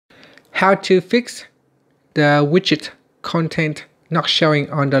how to fix the widget content not showing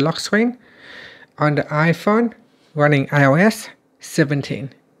on the lock screen on the iPhone running iOS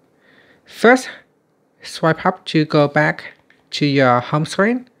 17. First, swipe up to go back to your home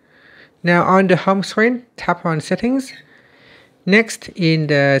screen. Now on the home screen, tap on Settings. Next, in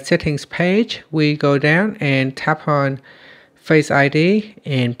the Settings page, we go down and tap on Face ID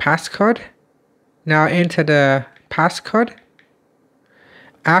and Passcode. Now enter the passcode.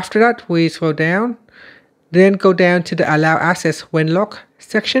 After that, we scroll down, then go down to the Allow Access When Locked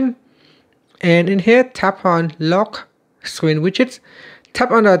section. And in here, tap on Lock Screen Widgets.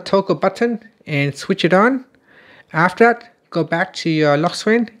 Tap on the toggle button and switch it on. After that, go back to your lock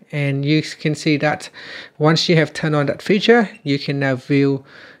screen, and you can see that once you have turned on that feature, you can now view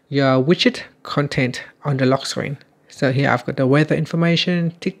your widget content on the lock screen. So here I've got the weather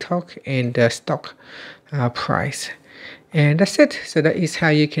information, TikTok, and the stock price. And that's it. So that is how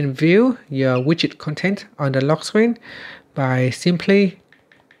you can view your widget content on the lock screen by simply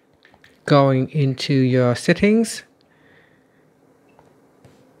going into your settings.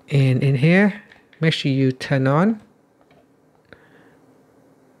 And in here, make sure you turn on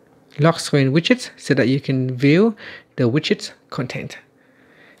lock screen widgets so that you can view the widgets content.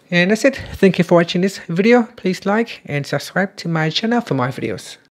 And that's it. Thank you for watching this video. Please like and subscribe to my channel for more videos.